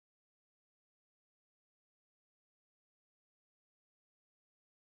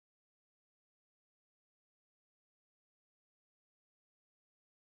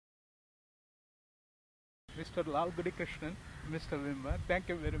Mr. Lalgudi Krishnan, Mr. Wimmer. Thank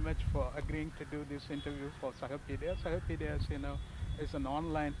you very much for agreeing to do this interview for Sahapedia. Sahapedia, as you know, is an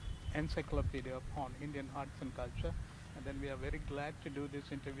online encyclopedia on Indian arts and culture. And then we are very glad to do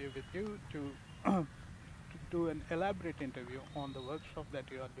this interview with you to do an elaborate interview on the workshop that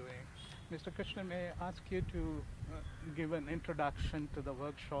you are doing. Mr. Krishnan, may I ask you to give an introduction to the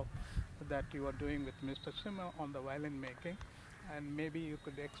workshop that you are doing with Mr. Simmer on the violin making, and maybe you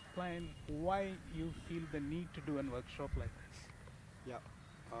could explain why you feel the need to do a workshop like this. Yeah.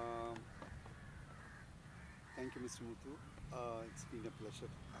 Thank you, Mr. Muthu. It's been a pleasure,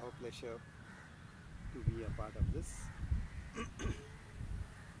 our pleasure to be a part of this.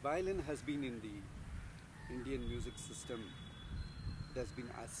 Violin has been in the Indian music system. It has been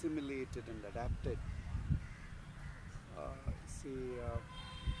assimilated and adapted,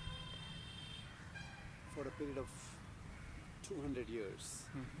 for a period of 200 years.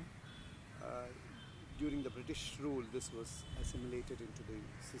 During the British rule, this was assimilated into the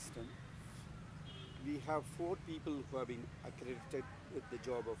system. We have 4 people who have been accredited with the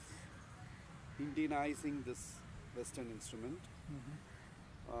job of Indianizing this Western instrument.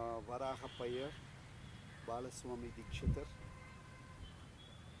 Varaha Payar, Balaswamy Dikshitar,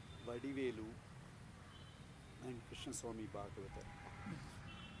 Vadivelu, and Krishnaswamy Bhagavatar.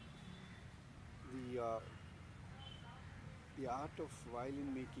 The art of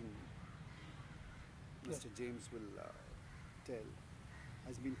violin making, Mr. James will tell,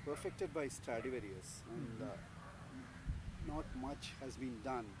 has been perfected by Stradivarius, and not much has been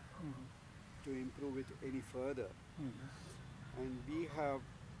done to improve it any further. And we have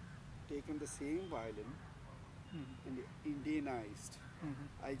taken the same violin and Indianized.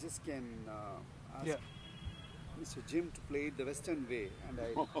 I just can ask Mr. Jim to play it the Western way, and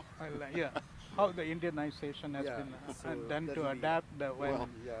how the Indianization has been done to adapt the violin.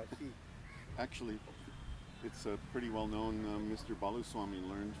 Actually, it's a pretty well-known Mr. Balaswamy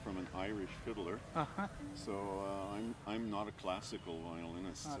learned from an Irish fiddler. So I'm not a classical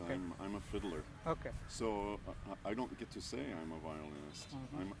violinist. I'm a fiddler. So I don't get to say I'm a violinist.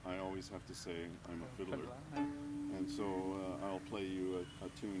 I always have to say I'm a fiddler. And so I'll play you a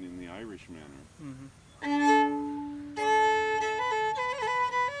tune in the Irish manner.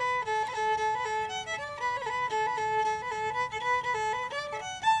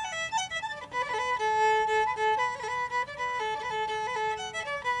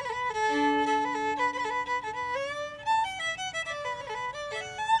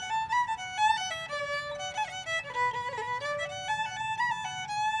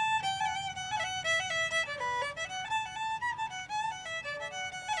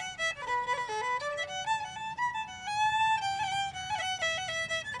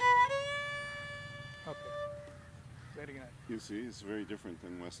 You see, it's very different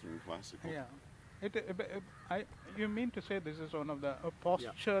than Western classical. You mean to say this is one of the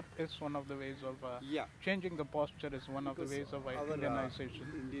posture is one of the ways of changing the posture is one of the ways of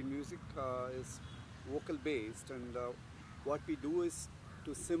Indianization. Indian music is vocal based, and what we do is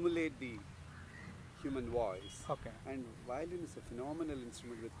to simulate the human voice. And violin is a phenomenal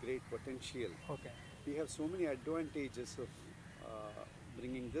instrument with great potential. We have so many advantages of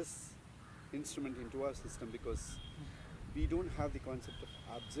bringing this instrument into our system, because we don't have the concept of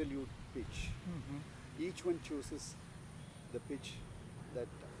absolute pitch. Each one chooses the pitch that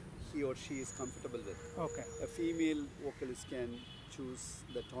he or she is comfortable with. A female vocalist can choose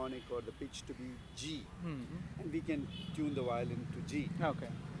the tonic or the pitch to be G, and we can tune the violin to G.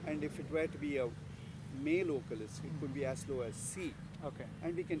 And if it were to be a male vocalist, it could be as low as C,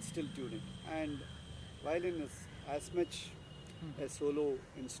 and we can still tune it. And violin is as much a solo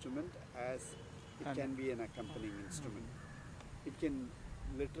instrument as it can be an accompanying instrument. It can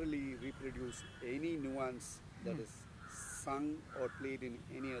literally reproduce any nuance that is sung or played in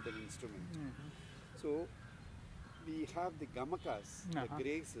any other instrument. So we have the gamakas, the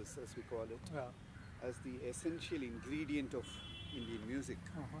graces as we call it, as the essential ingredient of Indian music.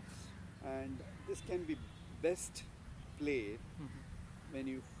 And this can be best played when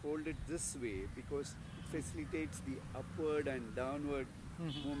you hold it this way, because it facilitates the upward and downward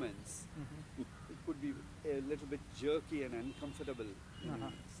movements. It could be a little bit jerky and uncomfortable when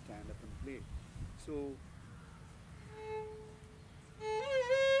you stand up and play. So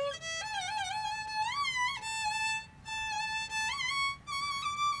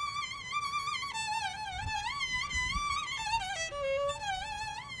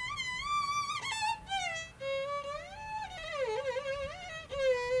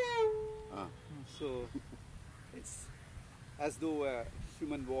it's as though a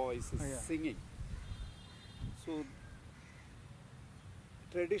human voice is singing. So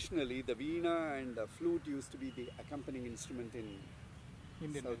traditionally the veena and the flute used to be the accompanying instrument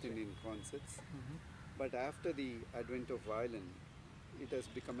in South Indian concerts. But after the advent of violin, it has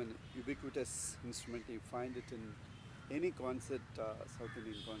become an ubiquitous instrument. You find it in any concert, South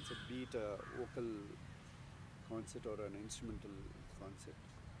Indian concert, be it a vocal concert or an instrumental concert.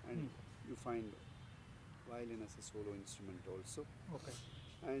 And you find violin as a solo instrument also. Okay.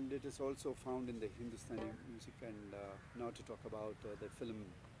 And it is also found in the Hindustani music, and not to talk about the film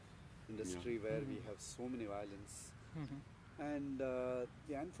industry where we have so many violins. And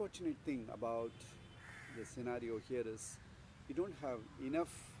the unfortunate thing about the scenario here is you don't have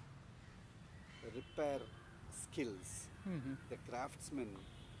enough repair skills. The craftsmen,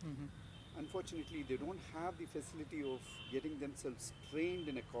 unfortunately, they don't have the facility of getting themselves trained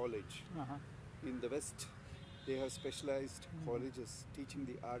in a college. In the West, they have specialized colleges teaching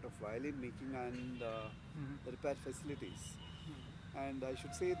the art of violin making and the repair facilities. And I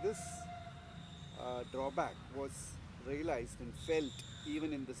should say this drawback was realized and felt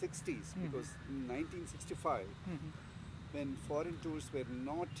even in the 60s, because in 1965, when foreign tours were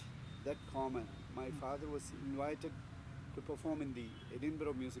not that common, my father was invited to perform in the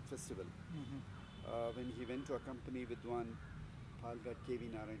Edinburgh Music Festival. When he went to accompany with one Palghat K.V.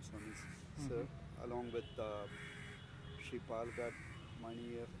 Narayan Swamy sir, along with Sri Palghat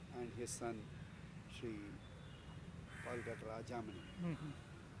Maniyar and his son Sri Palghat Rajamani.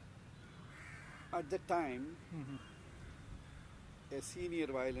 At that time, a senior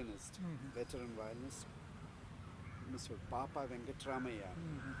violinist, veteran violinist, Mr. Papa Venkatramaya,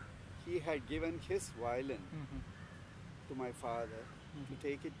 he had given his violin to my father to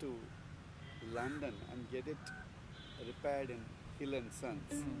take it to London and get it repaired in Hill and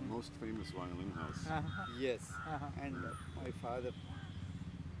Sons. Most famous violin house. Yes, and my father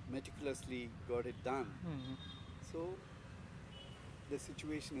meticulously got it done. So the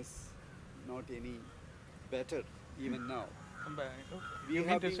situation is not any better even now. You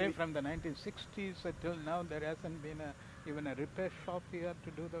mean to say from the 1960s till now there hasn't been even a repair shop here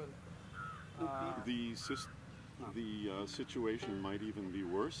to do the situation might even be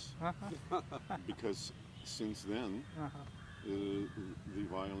worse because since then the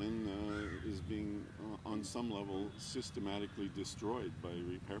violin is being on some level systematically destroyed by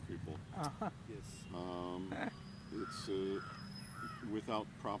repair people. Yes. It's without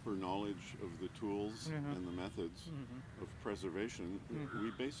proper knowledge of the tools and the methods of preservation.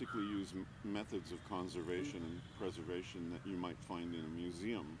 We basically use methods of conservation and preservation that you might find in a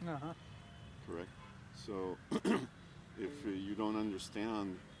museum. Correct? So if you don't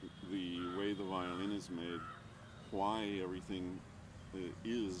understand the way the violin is made, why everything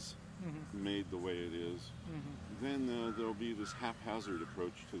is made the way it is, then there'll be this haphazard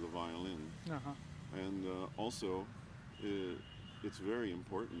approach to the violin. And also, it's very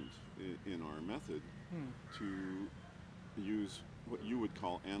important in our method to use what you would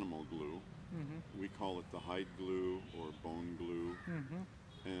call animal glue. We call it the hide glue or bone glue.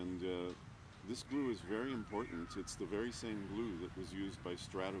 And this glue is very important. It's the very same glue that was used by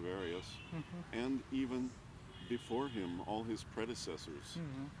Stradivarius and even before him, all his predecessors.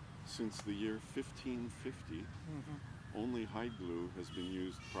 Since the year 1550, only hide glue has been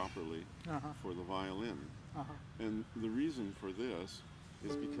used properly for the violin. And the reason for this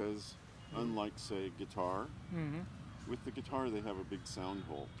is because, unlike, say, guitar, with the guitar they have a big sound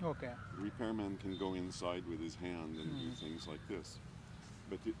hole. Okay. The repairman can go inside with his hand and do things like this.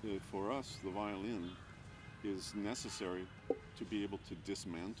 But for us, the violin is necessary to be able to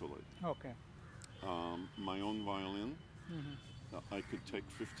dismantle it. Okay. My own violin, I could take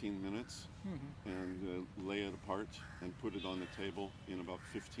 15 minutes and lay it apart and put it on the table in about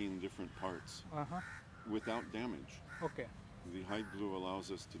 15 different parts without damage. Okay. The hide glue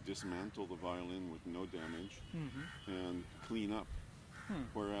allows us to dismantle the violin with no damage and clean up,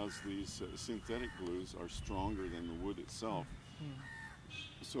 whereas these synthetic glues are stronger than the wood itself.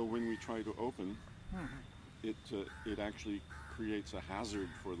 So when we try to open, it actually creates a hazard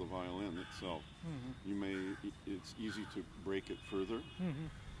for the violin itself. It's easy to break it further,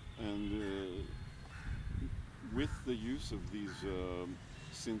 and with the use of these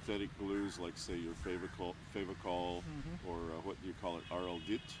synthetic glues, like say your Favicol or what you call it,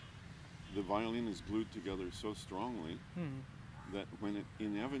 Araldit, the violin is glued together so strongly that when it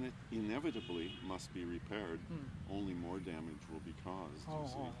inevitably must be repaired, only more damage will be caused, you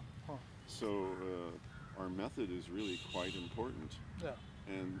see. So our method is really quite important.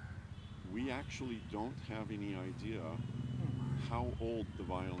 And we actually don't have any idea how old the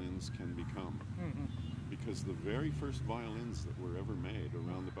violins can become. Because the very first violins that were ever made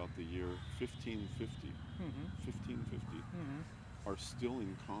around about the year 1550, are still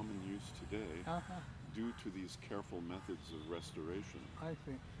in common use today due to these careful methods of restoration. I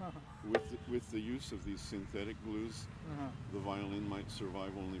see. With the use of these synthetic glues, the violin might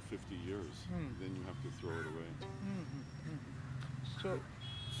survive only 50 years. Then you have to throw it away. So,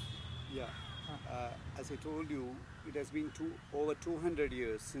 yeah, as I told you, it has been over 200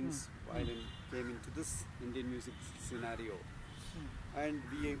 years since violin came into this Indian music scenario. And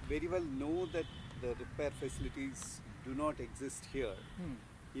we very well know that the repair facilities do not exist here.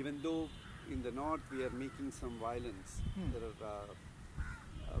 Even though in the north we are making some violins, there are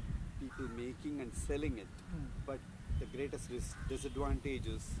people making and selling it, but the greatest disadvantage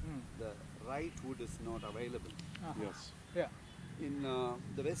is the right wood is not available. Yes. Yeah. In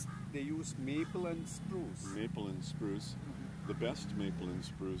the West, they use maple and spruce. Maple and spruce. The best maple and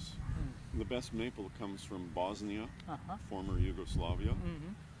spruce. The best maple comes from Bosnia, former Yugoslavia,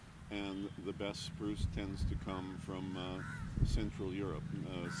 and the best spruce tends to come from Central Europe,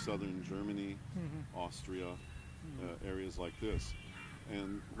 southern Germany, Austria, areas like this.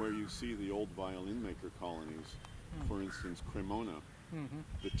 And where you see the old violin-maker colonies, for instance, Cremona,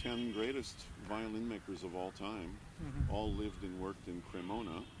 the 10 greatest violin makers of all time all lived and worked in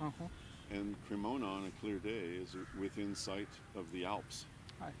Cremona, and Cremona on a clear day is within sight of the Alps,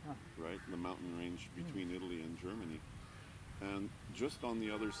 right, the mountain range between Italy and Germany. And just on the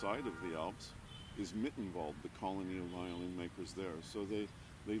other side of the Alps is Mittenwald, the colony of violin makers there. So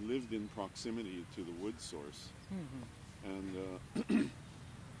they lived in proximity to the wood source. And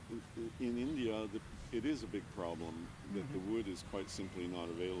in India, it is a big problem that the wood is quite simply not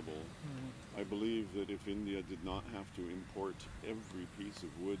available. I believe that if India did not have to import every piece of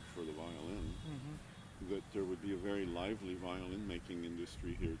wood for the violin, that there would be a very lively violin making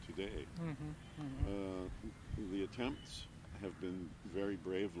industry here today. The attempts have been very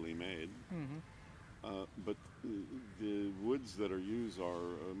bravely made, but the woods that are used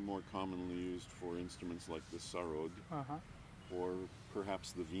are more commonly used for instruments like the sarod, or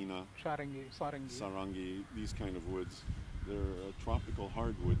perhaps the veena, sarangi, these kind of woods. They're a tropical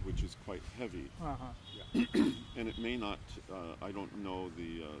hardwood which is quite heavy. And it may not, I don't know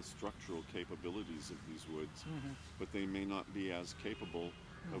the structural capabilities of these woods, but they may not be as capable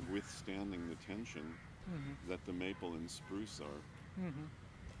of withstanding the tension that the maple and spruce are.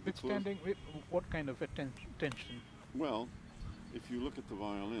 Withstanding with what kind of a tension? Well, if you look at the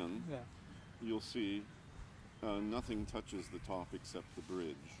violin, you'll see nothing touches the top except the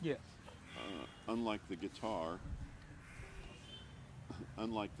bridge. Yes. Unlike the guitar,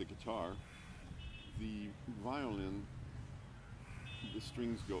 the violin, the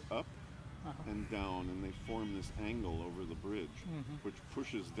strings go up and down, and they form this angle over the bridge, which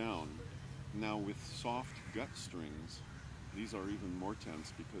pushes down. Now with soft gut strings, these are even more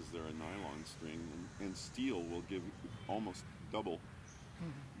tense because they're a nylon string, and steel will give almost double.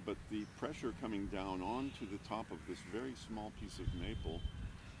 But the pressure coming down onto the top of this very small piece of maple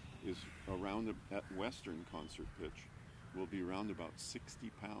is around, at Western concert pitch, will be around about 60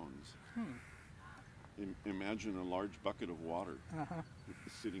 pounds. Imagine a large bucket of water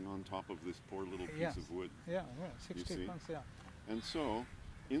sitting on top of this poor little piece of wood. 60 pounds, And so,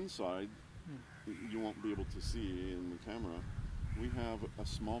 inside, you won't be able to see in the camera, we have a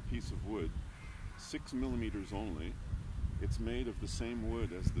small piece of wood, 6 millimeters only. It's made of the same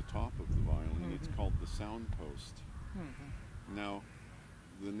wood as the top of the violin. It's called the sound post. Now,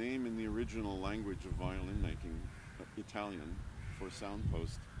 the name in the original language of violin making, Italian, for sound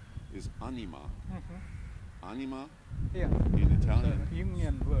post is anima. Anima in Italian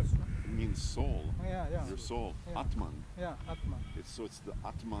Jungian word. means soul. Your soul. Atman. Atman. It's the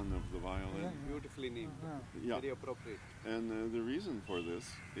Atman of the violin. Beautifully named. Very appropriate. And the reason for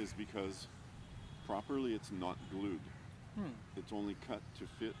this is because properly it's not glued. It's only cut to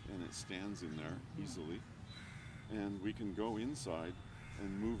fit, and it stands in there easily. And we can go inside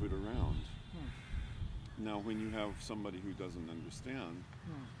and move it around. Now, when you have somebody who doesn't understand,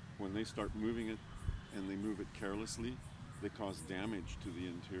 when they start moving it and they move it carelessly, they cause damage to the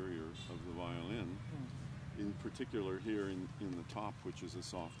interior of the violin, in particular here in the top, which is a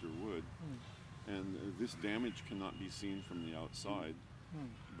softer wood. And this damage cannot be seen from the outside,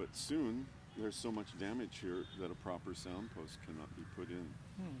 but soon there's so much damage here that a proper sound post cannot be put in.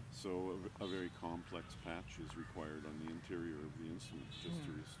 So a very complex patch is required on the interior of the instrument just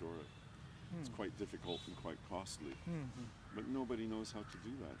to restore it. It's quite difficult and quite costly, but nobody knows how to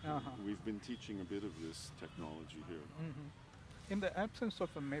do that. We've been teaching a bit of this technology here. In the absence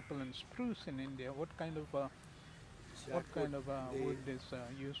of a maple and spruce in India, what kind of wood is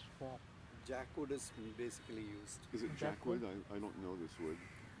used for? Jackwood is basically used. Is it jackwood? I don't know this wood.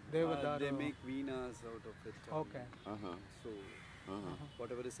 They make veenas out of it. Okay. So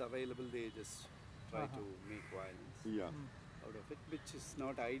Whatever is available, they just try to make violins out of it, which is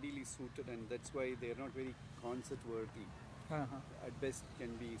not ideally suited, and that's why they are not very concert worthy. At best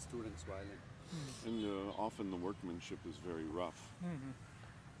can be students' violin. And often the workmanship is very rough.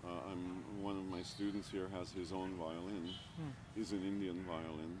 One of my students here has his own violin. Is an Indian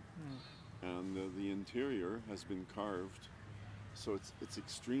violin, and the interior has been carved, so it's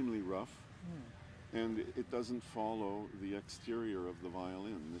extremely rough, and it doesn't follow the exterior of the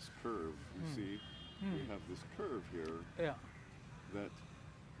violin. This curve, you see, we have this curve here. That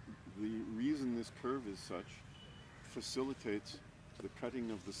the reason this curve is such facilitates the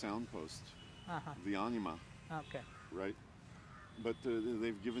cutting of the sound post, the anima. Right? But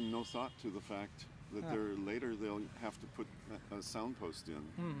they've given no thought to the fact that later they'll have to put a sound post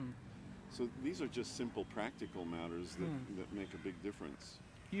in. So these are just simple practical matters that make a big difference.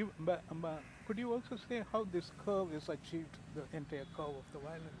 But could you also say how this curve is achieved, the entire curve of the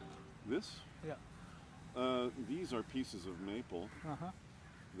violin? This? Yeah. These are pieces of maple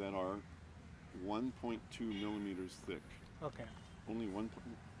that are 1.2 millimeters thick. Okay. Only 1.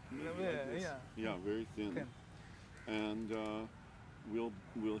 Yeah, very thin. And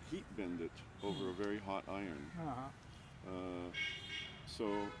we'll heat bend it over a very hot iron.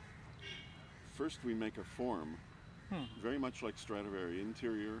 So first we make a form, very much like Stradivari.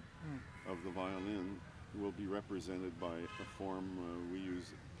 Interior of the violin will be represented by a form. We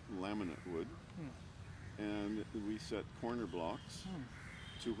use laminate wood, and we set corner blocks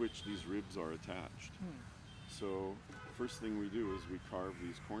to which these ribs are attached. So first thing we do is we carve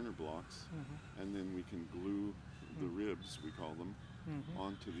these corner blocks, and then we can glue the ribs, we call them,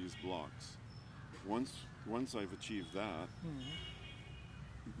 onto these blocks. Once I've achieved that,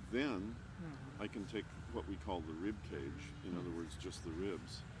 then I can take what we call the rib cage, in other words, just the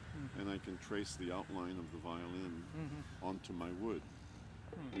ribs, and I can trace the outline of the violin onto my wood.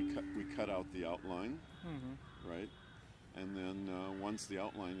 We cut out the outline, right? And then once the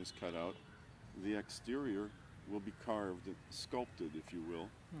outline is cut out, the exterior will be carved, sculpted, if you will,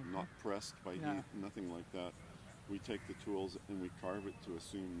 not pressed by heat, nothing like that. We take the tools and we carve it to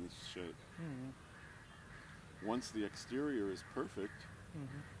assume this shape. Once the exterior is perfect,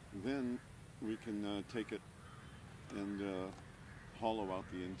 then we can take it and hollow out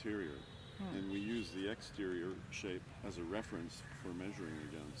the interior. And we use the exterior shape as a reference for measuring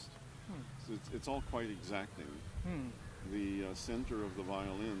against. So it's all quite exacting. The center of the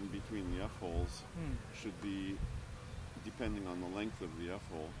violin between the F-holes should be, depending on the length of the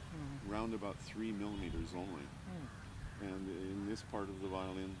F-hole, round about 3 millimeters only. And in this part of the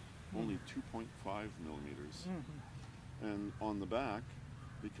violin, only 2.5 millimeters. And on the back,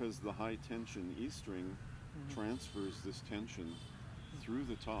 because the high tension E string transfers this tension through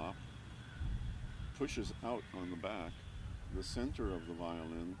the top, pushes out on the back, the center of the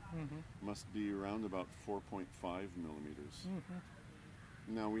violin must be around about 4.5 millimeters.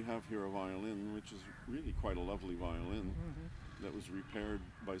 Now we have here a violin which is really quite a lovely violin that was repaired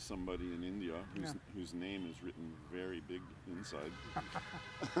by somebody in India whose name is written very big inside.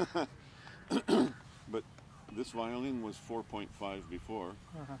 But this violin was 4.5 before.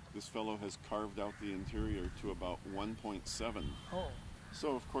 This fellow has carved out the interior to about 1.7.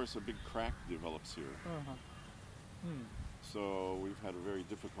 So of course a big crack develops here. So we've had a very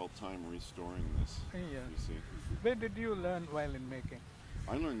difficult time restoring this, you see. Where did you learn violin making?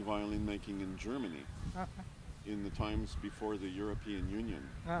 I learned violin making in Germany, in the times before the European Union.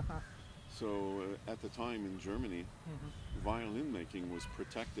 So at the time in Germany, violin making was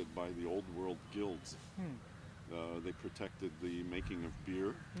protected by the old world guilds. They protected the making of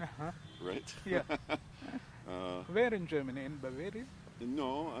beer, right? Where in Germany? In Bavaria?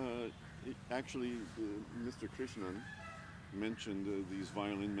 No, actually Mr. Krishnan mentioned these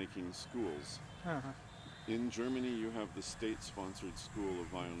violin making schools. In Germany you have the state-sponsored school of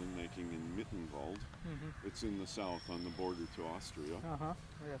violin making in Mittenwald. It's in the south on the border to Austria.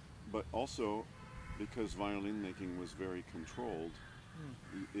 But also, because violin making was very controlled,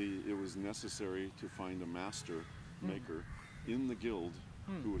 it was necessary to find a master maker in the guild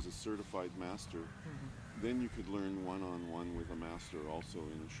who was a certified master. Then you could learn one-on-one with a master also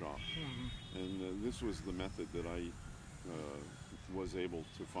in a shop. And this was the method that I was able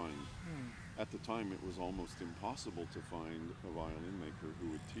to find. At the time it was almost impossible to find a violin maker who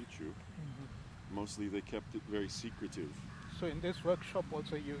would teach you. Mostly they kept it very secretive. So in this workshop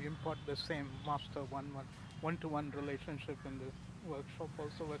also you impart the same master one-to-one relationship in the workshop,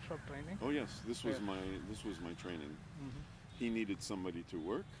 also workshop training? Oh yes, this was my training. He needed somebody to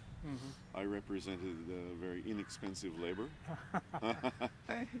work. I represented very inexpensive labor.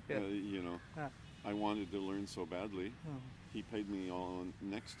 You know, I wanted to learn so badly. he paid me on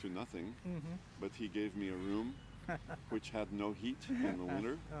next to nothing, but he gave me a room which had no heat in the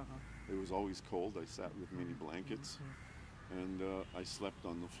winter. It was always cold. I sat with many blankets, and I slept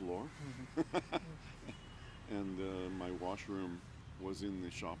on the floor. And my washroom was in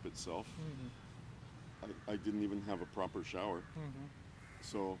the shop itself. I didn't even have a proper shower.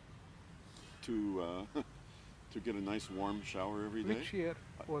 So to get a nice warm shower every day. Which year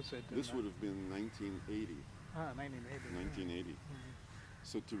was it? This would have been 1980. 1980.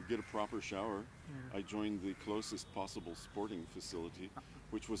 So to get a proper shower, I joined the closest possible sporting facility,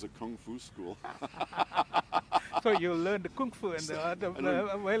 which was a kung fu school. So you learned kung fu and the art of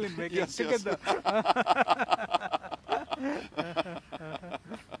violin making together.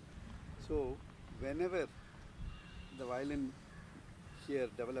 So whenever the violin here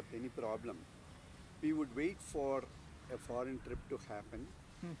developed any problem, we would wait for a foreign trip to happen.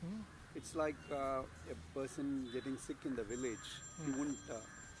 It's like a person getting sick in the village. He wouldn't.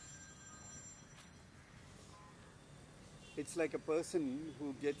 It's like a person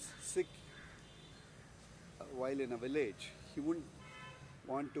who gets sick while in a village. He wouldn't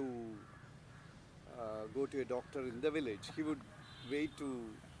want to go to a doctor in the village. He would wait to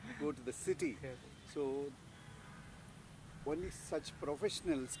go to the city. So only such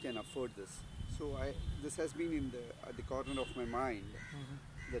professionals can afford this. So this has been in at the corner of my mind.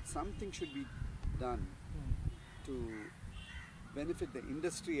 That something should be done to benefit the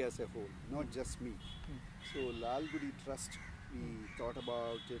industry as a whole, not just me. So Lalgudi Trust, we thought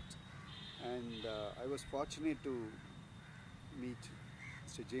about it, and I was fortunate to meet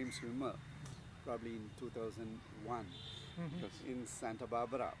Mr. James Wimmer probably in 2001 in Santa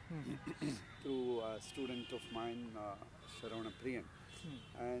Barbara through a student of mine, Sharavana Priyan.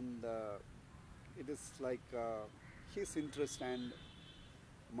 And it is like his interest and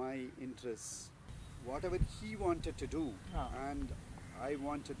my interests, whatever he wanted to do and I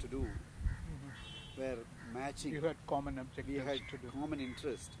wanted to do were matching. You had common objectives. We had to do. common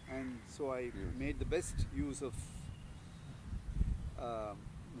interest, and so I made the best use of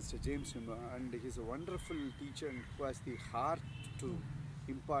Mr. James Wimmer, and he's a wonderful teacher and who has the heart to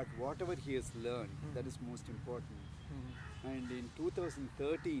impart whatever he has learned. That is most important. And in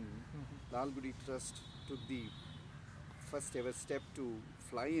 2013, Lalgudi Trust took the first ever step to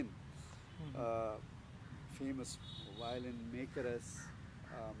fly in famous violin maker as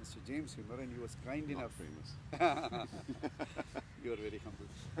Mr. James Wimmer, and he was kind enough. Famous. You are very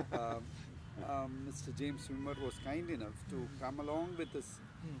humble. Mr. James Wimmer was kind enough to come along with his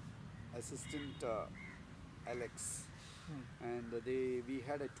assistant Alex, and we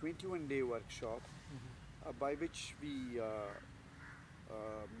had a 21-day workshop by which we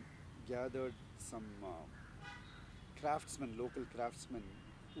gathered some craftsmen, local craftsmen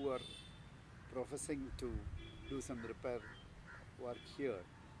who are professing to do some repair work here,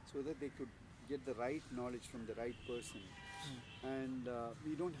 so that they could get the right knowledge from the right person. And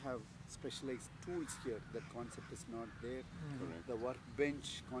we don't have specialized tools here. That concept is not there. The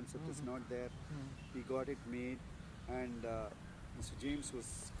workbench concept is not there. We got it made, and Mr. James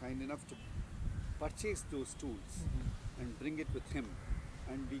was kind enough to purchase those tools and bring it with him,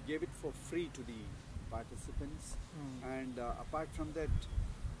 and we gave it for free to the participants. And apart from that,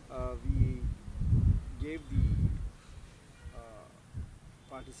 we gave the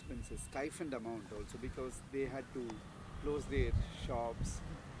participants a stipend amount also, because they had to close their shops,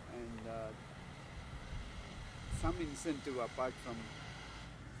 and some incentive apart from,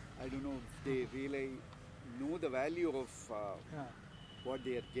 I don't know if they really know the value of what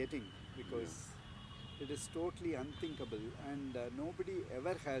they are getting, because it is totally unthinkable, and nobody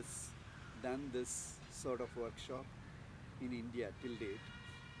ever has done this sort of workshop in India till date,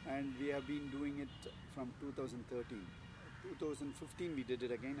 and we have been doing it from 2013. 2015 we did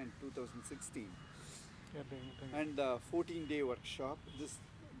it again, and 2016. And 14-day workshop.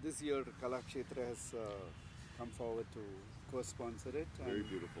 This year Kalakshetra has come forward to co-sponsor it. Very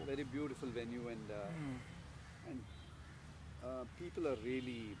beautiful. Very beautiful venue, and people are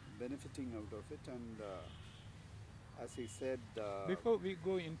really benefiting out of it. And as I said, before we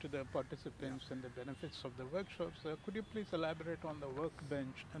go into the participants and the benefits of the workshops, could you please elaborate on the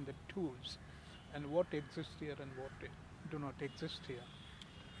workbench and the tools, and what exists here and what do not exist here?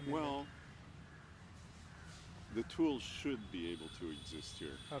 Well, the tools should be able to exist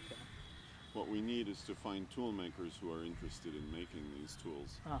here. Okay. What we need is to find tool makers who are interested in making these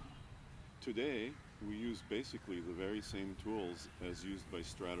tools. Today, we use basically the very same tools as used by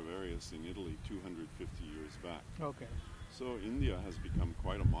Stradivarius in Italy 250 years back. Okay. So India has become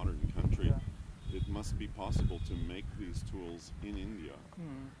quite a modern country. It must be possible to make these tools in India.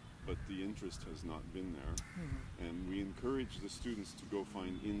 but the interest has not been there. And we encourage the students to go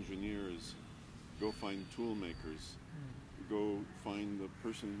find engineers, go find tool makers, go find the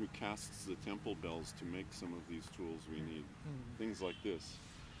person who casts the temple bells to make some of these tools we need, things like this.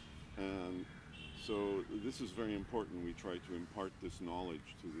 And so this is very important. We try to impart this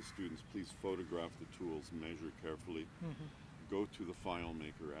knowledge to the students. Please photograph the tools, measure carefully, go to the file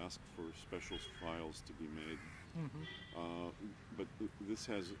maker, ask for special files to be made. But this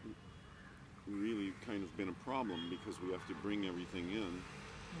has really kind of been a problem because we have to bring everything in.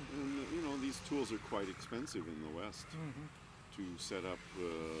 And you know, these tools are quite expensive in the West to set up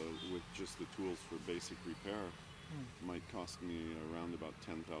with just the tools for basic repair. Might cost me around about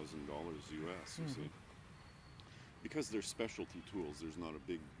 $10,000 US, you see. Because they're specialty tools, there's not a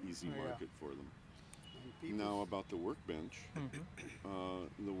big, easy market for them. Now about the workbench.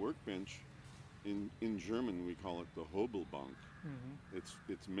 The workbench, in German we call it the Hobelbank.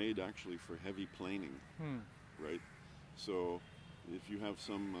 It's made actually for heavy planing, right? So if you have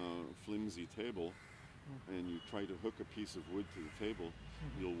some flimsy table and you try to hook a piece of wood to the table,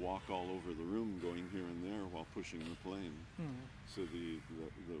 you'll walk all over the room going here and there while pushing the plane. So the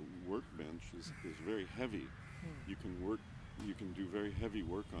workbench is very heavy. You can do very heavy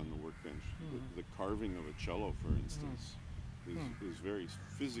work on the workbench. The carving of a cello, for instance, is very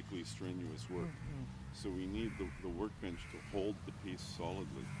physically strenuous work. So we need the workbench to hold the piece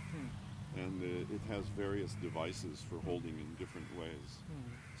solidly. And it has various devices for holding in different ways.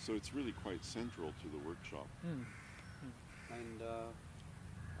 So it's really quite central to the workshop. And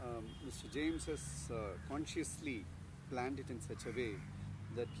Mr. James has consciously planned it in such a way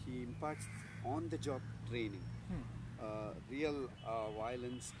that he imparts on-the-job training. Real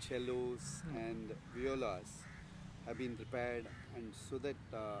violins, cellos and violas have been prepared, and so that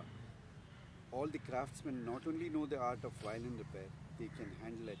all the craftsmen not only know the art of violin repair, they can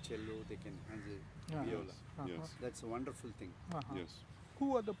handle a cello, they can handle viola. Yes. That's a wonderful thing. Yes.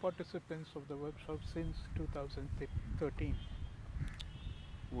 Who are the participants of the workshop since 2013?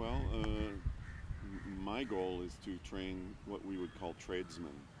 Well, my goal is to train what we would call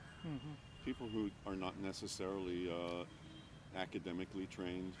tradesmen. People who are not necessarily academically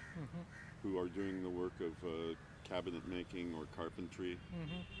trained, who are doing the work of cabinet making or carpentry,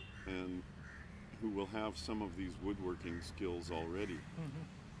 and who will have some of these woodworking skills already.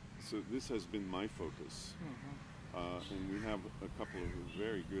 So this has been my focus. And we have a couple of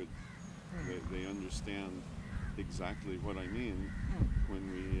very good, they understand exactly what I mean when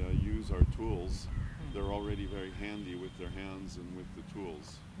we use our tools. They're already very handy with their hands and with the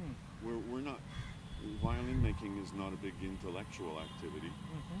tools. We're not, violin making is not a big intellectual activity.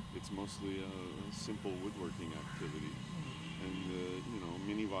 It's mostly a simple woodworking activity. And you know,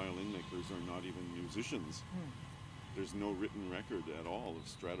 many violin makers are not even musicians. There's no written record at all of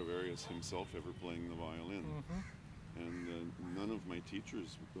Stradivarius himself ever playing the violin. And none of my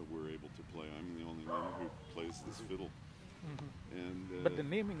teachers were able to play. I'm the only one who plays this fiddle. And but the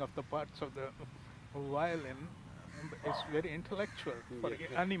naming of the parts of the violin is very intellectual. For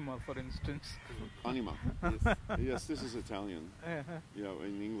anima, for instance. Anima. Yes, this is Italian. Yeah,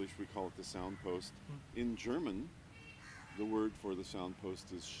 in English we call it the sound post. In German, the word for the sound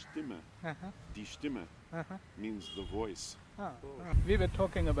post is Stimme. Die Stimme means the voice. We were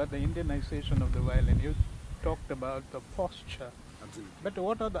talking about the Indianization of the violin. You talked about the posture. Absolutely. But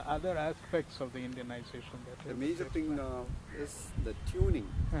what are the other aspects of the Indianization that the major thing is the tuning.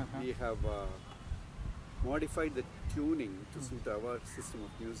 We have modified the tuning to suit our system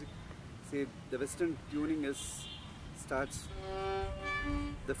of music. Say the Western tuning starts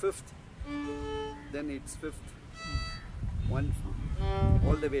the fifth, then it's fifth, one,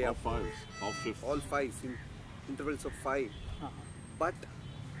 all the way all up. Fives, all fifths. All fives in intervals of 5. But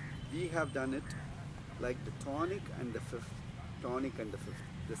we have done it like the tonic and the fifth, tonic and the fifth.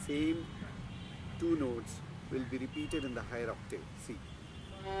 The same 2 notes will be repeated in the higher octave, C.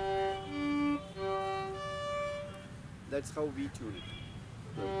 That's how we tune it.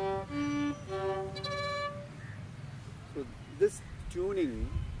 So this tuning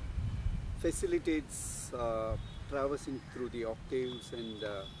facilitates traversing through the octaves and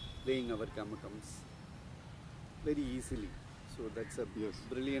playing our gamakams very easily. So that's a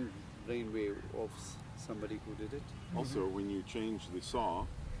brilliant brainwave of somebody who did it. Also, when you change the saw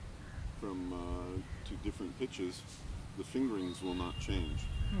from to different pitches, the fingerings will not change.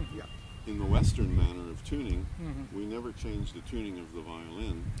 Yeah. In the Western manner of tuning, we never change the tuning of the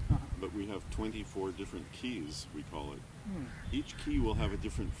violin, but we have 24 different keys, we call it. Each key will have a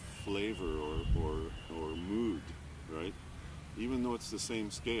different flavor or mood, right? Even though it's the same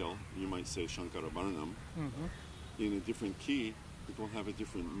scale, you might say Shankarabharanam, in a different key, it will have a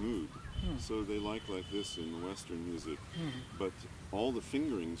different mood. So they like this in Western music, but all the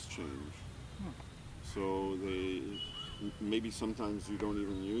fingerings change. So maybe sometimes you don't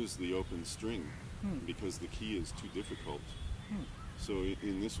even use the open string because the key is too difficult. So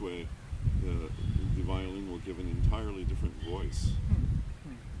in this way, the violin will give an entirely different voice.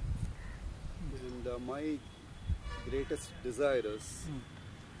 And my greatest desire is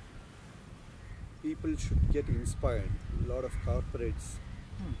people should get inspired. A lot of corporates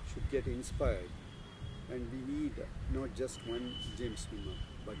should get inspired, and we need not just one James Wimmer,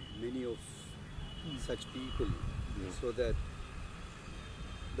 but many of such people, so that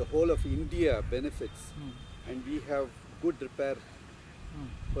the whole of India benefits, and we have good repair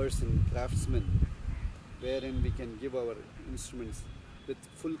person, craftsmen, wherein we can give our instruments with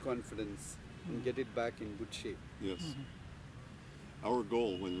full confidence and get it back in good shape. Yes. Our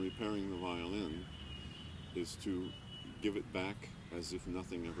goal when repairing the violin is to give it back as if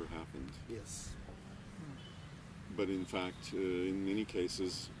nothing ever happened. Yes. But in fact, in many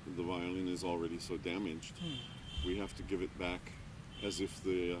cases, the violin is already so damaged, we have to give it back as if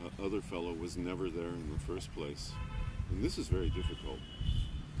the other fellow was never there in the first place. And this is very difficult.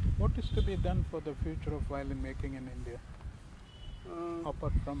 What is to be done for the future of violin making in India?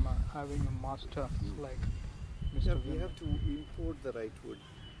 Apart from having a master like Mr. Yeah, Wimmer. we have to import the right wood,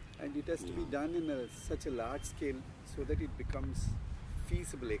 and it has to be done in such a large scale so that it becomes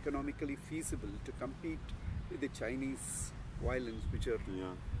feasible, economically feasible to compete with the Chinese violins which are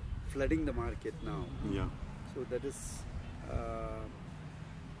flooding the market now. So that is,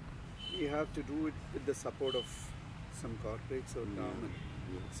 we have to do it with the support of some corporates or government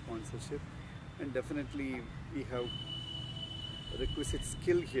sponsorship, and definitely we have requisite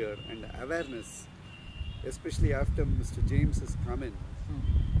skill here and awareness, especially after Mr. James has come in.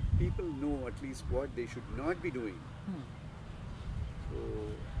 People know at least what they should not be doing. So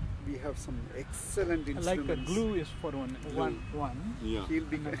we have some excellent instruments. Like the glue is for one. Yeah. He'll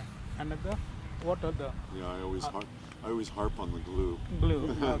be another. What are the? Yeah, I always harp on the glue.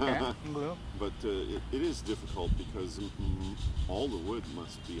 Glue. Okay. Glue. But it is difficult because all the wood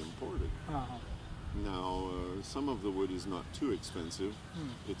must be imported. Now, some of the wood is not too expensive.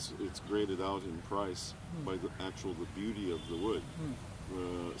 It's graded out in price by the beauty of the wood.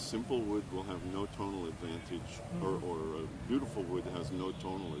 Simple wood will have no tonal advantage, or beautiful wood has no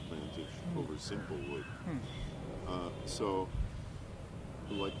tonal advantage over simple wood. So,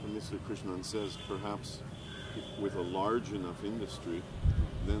 like Mr. Krishnan says, perhaps with a large enough industry,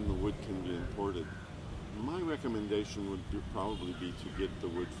 then the wood can be imported. My recommendation would probably be to get the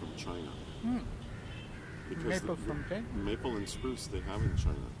wood from China. Because maple and spruce they have in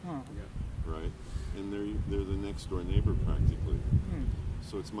China, right? And they're the next door neighbor practically.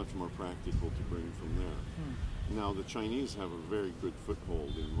 So it's much more practical to bring from there. Now the Chinese have a very good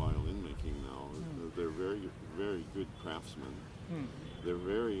foothold in violin making now. They're very, very good craftsmen. They're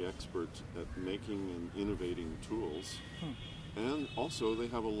very expert at making and innovating tools. And also they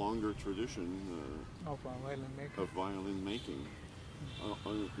have a longer tradition of violin making.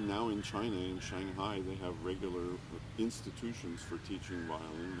 Now in China, in Shanghai, they have regular institutions for teaching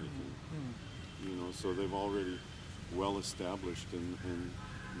violin making. You know, so they've already well established and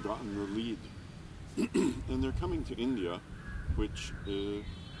gotten the lead. And they're coming to India, which, you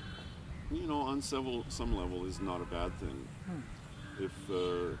know, on some level is not a bad thing. If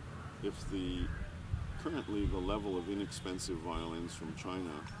currently the level of inexpensive violins from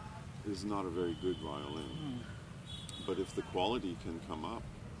China is not a very good violin. But if the quality can come up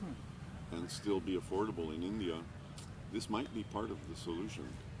and still be affordable in India, this might be part of the solution.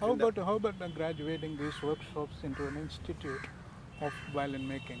 How about graduating these workshops into an institute of violin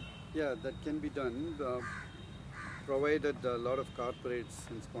making? Yeah, that can be done, provided a lot of corporates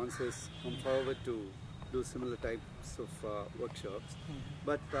and sponsors come forward to do similar types of workshops.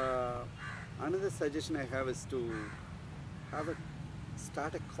 But another suggestion I have is to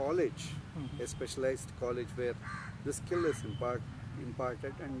start a college, a specialized college where the skill is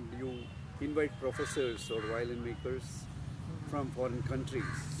imparted, and you invite professors or violin makers from foreign countries.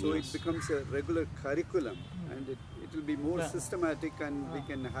 So it becomes a regular curriculum, and it will be more systematic, and we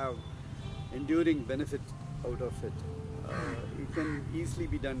can have enduring benefit out of it. It can easily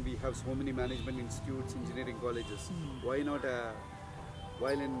be done. We have so many management institutes, engineering colleges. Why not a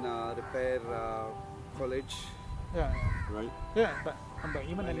violin repair college? Right? Yeah, but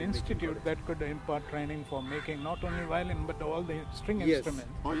even an institute that could impart training for making not only violin but all the string instruments.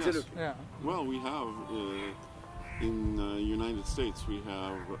 Oh, yes. Yeah. Well, we have in the United States we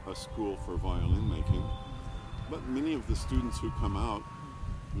have a school for violin making, but many of the students who come out,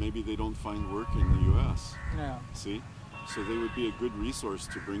 maybe they don't find work in the U.S. See, So they would be a good resource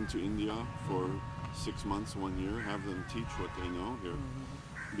to bring to India for 6 months, 1 year, have them teach what they know here.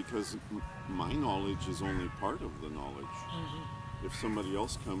 Because my knowledge is only part of the knowledge. If somebody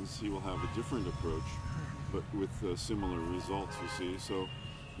else comes, he will have a different approach, but with similar results, you see. So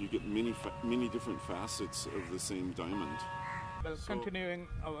you get many different facets of the same diamond. Well, so continuing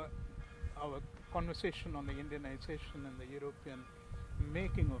our conversation on the Indianization and the European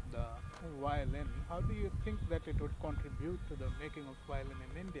making of the violin, how do you think that it would contribute to the making of violin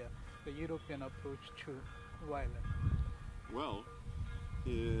in India, the European approach to violin? Well,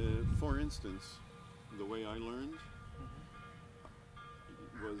 for instance, the way I learned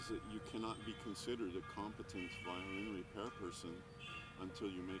was that you cannot be considered a competent violin repair person until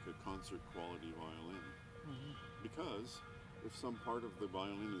you make a concert quality violin. Because if some part of the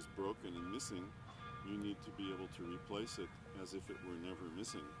violin is broken and missing, you need to be able to replace it as if it were never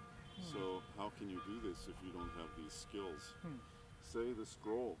missing. So how can you do this if you don't have these skills? Say the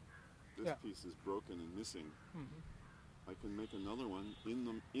scroll, this piece is broken and missing. I can make another one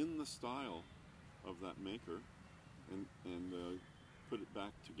in the style of that maker and put it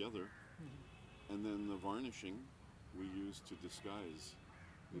back together, and then the varnishing we use to disguise.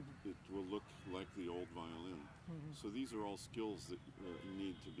 It will look like the old violin. So these are all skills that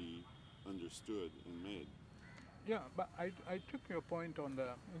need to be understood and made. Yeah, but I took your point on the,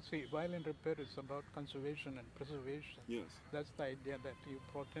 see, violin repair is about conservation and preservation. Yes. That's the idea that you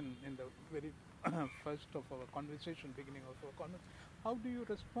brought in the very first of our conversation, beginning of our conversation. How do you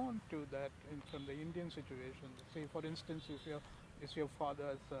respond to that from the Indian situation? Say, for instance, is your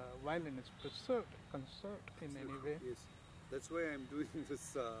father's violin is conserved in any way? Yes, that's why I'm doing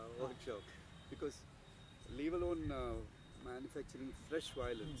this workshop, because leave alone manufacturing fresh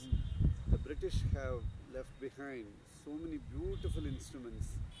violins, the British have left behind so many beautiful instruments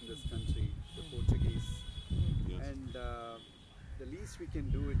in this country, the Portuguese, and the least we can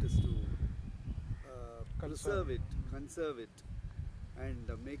do it is to preserve it, conserve it,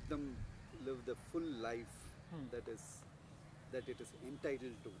 and make them live the full life that it is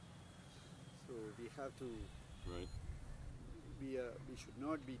entitled to. So we have to, we should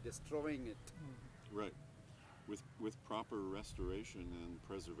not be destroying it. Right. With proper restoration and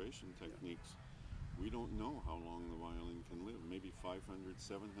preservation techniques, we don't know how long the violin can live. Maybe 500,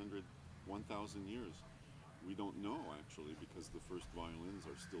 700, 1,000 years. We don't know, actually, because the first violins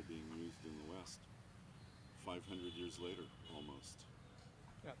are still being used in the West. 500 years later, almost.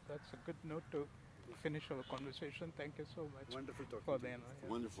 Yeah, that's a good note to finish our conversation. Thank you so much. Wonderful talking for to you. the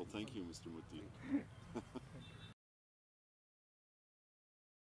Wonderful. Thank you, Mr. Muthi.